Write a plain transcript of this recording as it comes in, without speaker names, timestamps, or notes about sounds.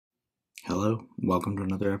Hello, welcome to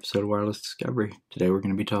another episode of Wireless Discovery. Today we're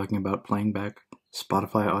going to be talking about playing back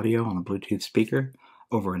Spotify audio on a Bluetooth speaker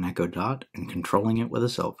over an Echo Dot and controlling it with a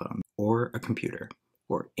cell phone or a computer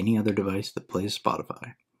or any other device that plays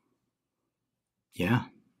Spotify. Yeah.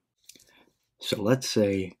 So let's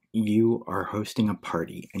say you are hosting a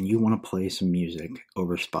party and you want to play some music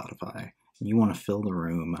over Spotify and you want to fill the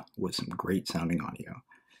room with some great sounding audio.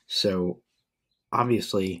 So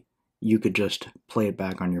obviously you could just play it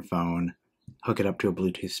back on your phone, hook it up to a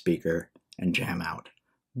Bluetooth speaker, and jam out.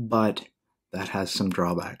 But that has some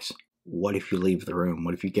drawbacks. What if you leave the room?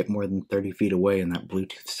 What if you get more than 30 feet away and that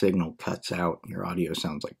Bluetooth signal cuts out and your audio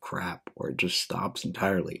sounds like crap, or it just stops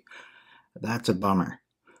entirely? That's a bummer.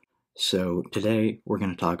 So today we're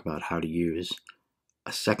going to talk about how to use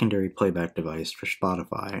a secondary playback device for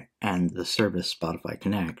Spotify and the service Spotify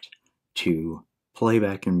Connect to play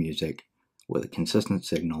back your music with a consistent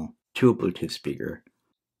signal to a Bluetooth speaker.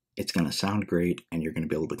 It's going to sound great and you're going to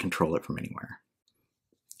be able to control it from anywhere.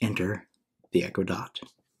 Enter the Echo Dot.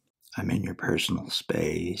 I'm in your personal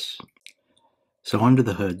space. So under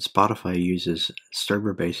the hood, Spotify uses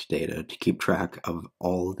server-based data to keep track of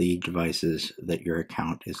all the devices that your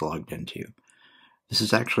account is logged into. This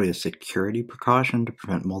is actually a security precaution to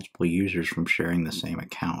prevent multiple users from sharing the same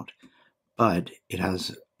account, but it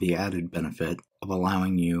has the added benefit of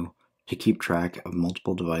allowing you to keep track of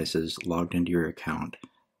multiple devices logged into your account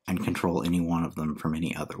and control any one of them from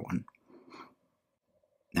any other one.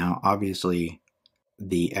 Now, obviously,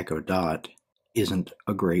 the Echo Dot isn't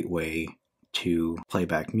a great way to play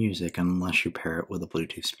back music unless you pair it with a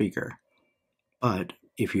Bluetooth speaker. But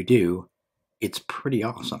if you do, it's pretty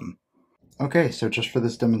awesome. Okay, so just for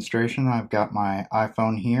this demonstration, I've got my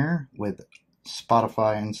iPhone here with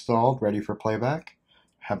Spotify installed, ready for playback.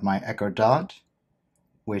 I have my Echo Dot,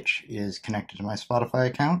 which is connected to my Spotify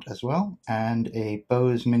account as well, and a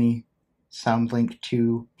Bose Mini SoundLink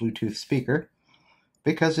 2 Bluetooth speaker,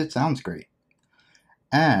 because it sounds great.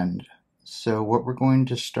 And so what we're going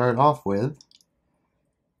to start off with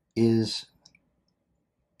is,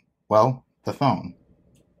 well, the phone.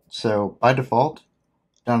 So by default,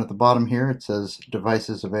 down at the bottom here it says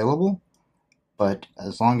devices available, but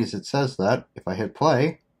as long as it says that, if I hit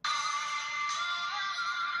play,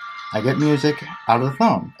 I get music out of the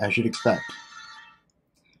phone, as you'd expect.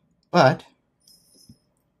 But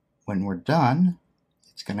when we're done,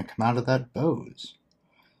 it's going to come out of that Bose.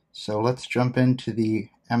 So let's jump into the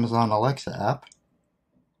Amazon Alexa app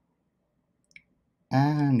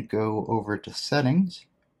and go over to settings.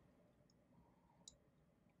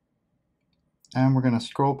 And we're going to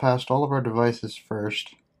scroll past all of our devices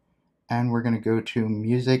first, and we're going to go to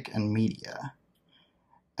music and media.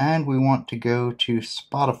 And we want to go to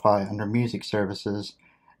Spotify under music services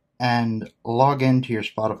and log into your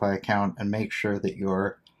Spotify account and make sure that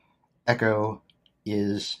your Echo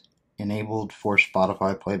is enabled for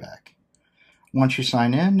Spotify playback. Once you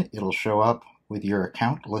sign in, it'll show up with your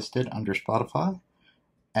account listed under Spotify,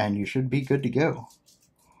 and you should be good to go.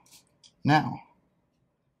 Now,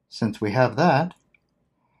 since we have that,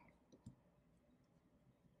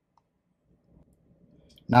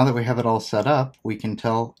 now that we have it all set up, we can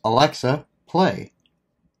tell Alexa, play.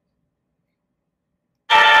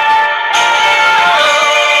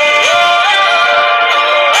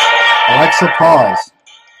 Alexa, pause.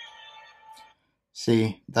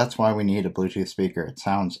 See, that's why we need a Bluetooth speaker. It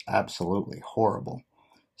sounds absolutely horrible.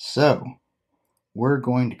 So, we're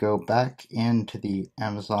going to go back into the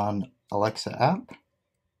Amazon Alexa app.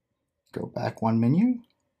 Go back one menu.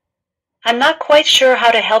 I'm not quite sure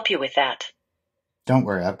how to help you with that. Don't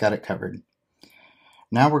worry, I've got it covered.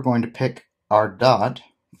 Now we're going to pick our dot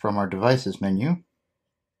from our devices menu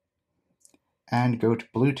and go to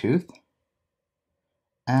Bluetooth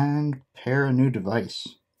and pair a new device.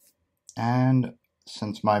 And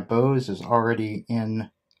since my Bose is already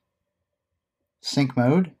in sync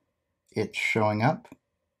mode, it's showing up.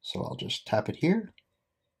 So I'll just tap it here.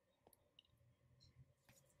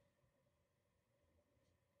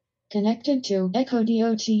 Connected to Echo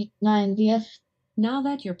Dot 9VF. Now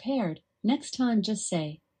that you're paired, next time just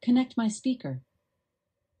say, connect my speaker.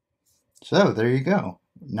 So there you go.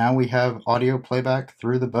 Now we have audio playback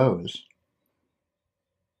through the Bose.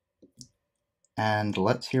 And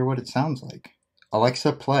let's hear what it sounds like.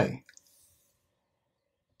 Alexa, play.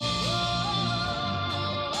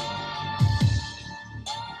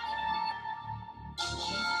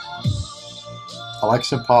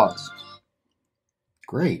 Alexa, pause.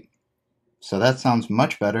 Great. So that sounds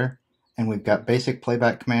much better, and we've got basic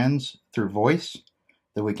playback commands through voice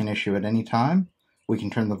that we can issue at any time. We can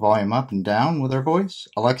turn the volume up and down with our voice.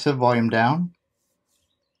 Alexa, volume down.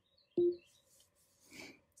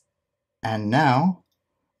 And now,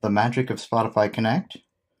 the magic of Spotify Connect,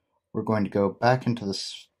 we're going to go back into the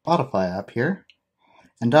Spotify app here,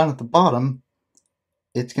 and down at the bottom,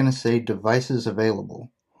 it's going to say devices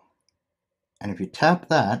available. And if you tap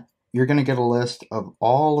that, you're going to get a list of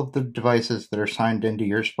all of the devices that are signed into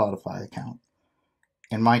your Spotify account.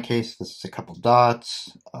 In my case, this is a couple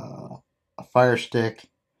dots, a Fire Stick,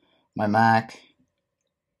 my Mac,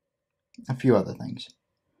 a few other things.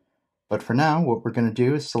 But for now, what we're going to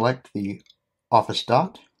do is select the Office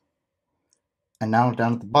dot, and now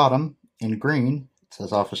down at the bottom, in green, it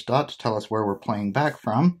says Office dot to tell us where we're playing back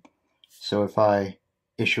from. So if I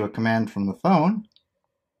issue a command from the phone,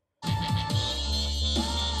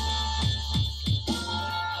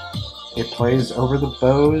 it plays over the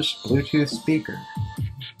Bose Bluetooth speaker.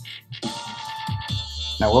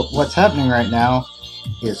 Now what's happening right now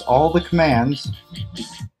is all the commands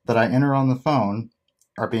that I enter on the phone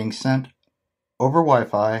are being sent over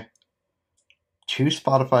Wi-Fi to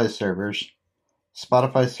Spotify's servers.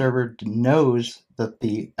 Spotify's server knows that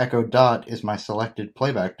the Echo Dot is my selected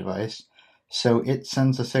playback device, so it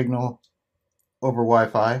sends a signal over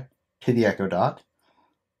Wi-Fi to the Echo Dot,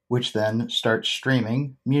 which then starts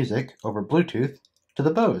streaming music over Bluetooth to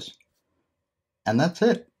the Bose. And that's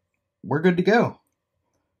it. We're good to go.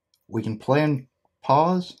 We can play and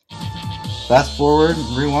pause, fast forward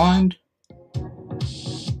and rewind,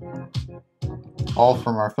 all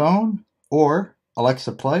from our phone, or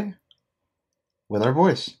Alexa play with our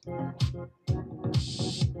voice.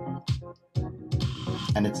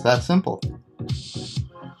 And it's that simple.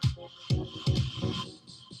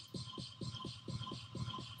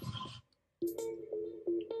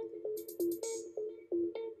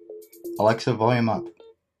 Alexa, volume up.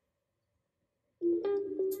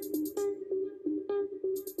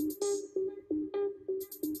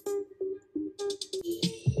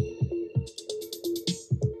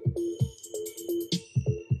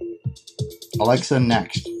 Alexa,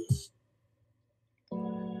 next.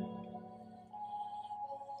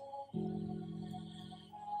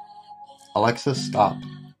 Alexa, stop.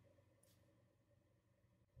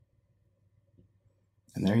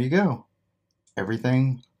 And there you go.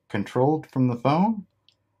 Everything controlled from the phone,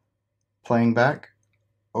 playing back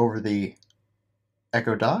over the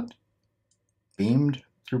Echo Dot, beamed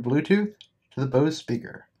through Bluetooth to the Bose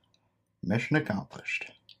speaker. Mission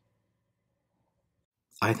accomplished.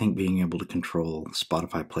 I think being able to control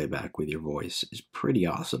Spotify playback with your voice is pretty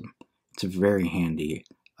awesome. It's very handy,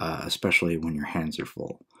 especially when your hands are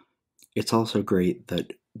full. It's also great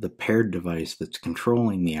that the paired device that's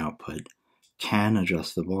controlling the output can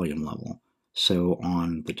adjust the volume level. So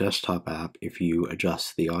on the desktop app, if you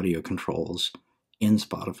adjust the audio controls in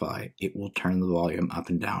Spotify, it will turn the volume up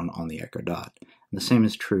and down on the Echo Dot. And the same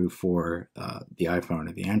is true for the iPhone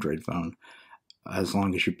or the Android phone. As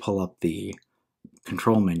long as you pull up the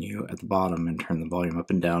control menu at the bottom and turn the volume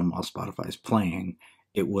up and down while Spotify is playing,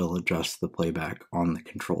 it will adjust the playback on the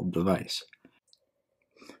controlled device.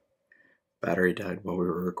 Battery died while we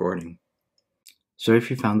were recording. So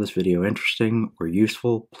if you found this video interesting or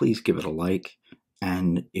useful, please give it a like,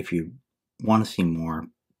 and if you want to see more,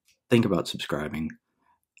 think about subscribing.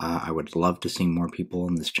 I would love to see more people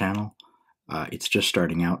on this channel. It's just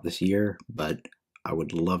starting out this year, but I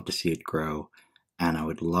would love to see it grow, and I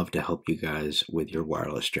would love to help you guys with your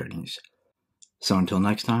wireless journeys. So until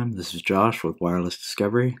next time, this is Josh with Wireless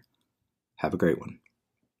Discovery. Have a great one.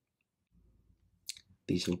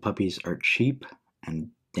 These little puppies are cheap and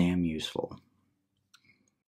damn useful.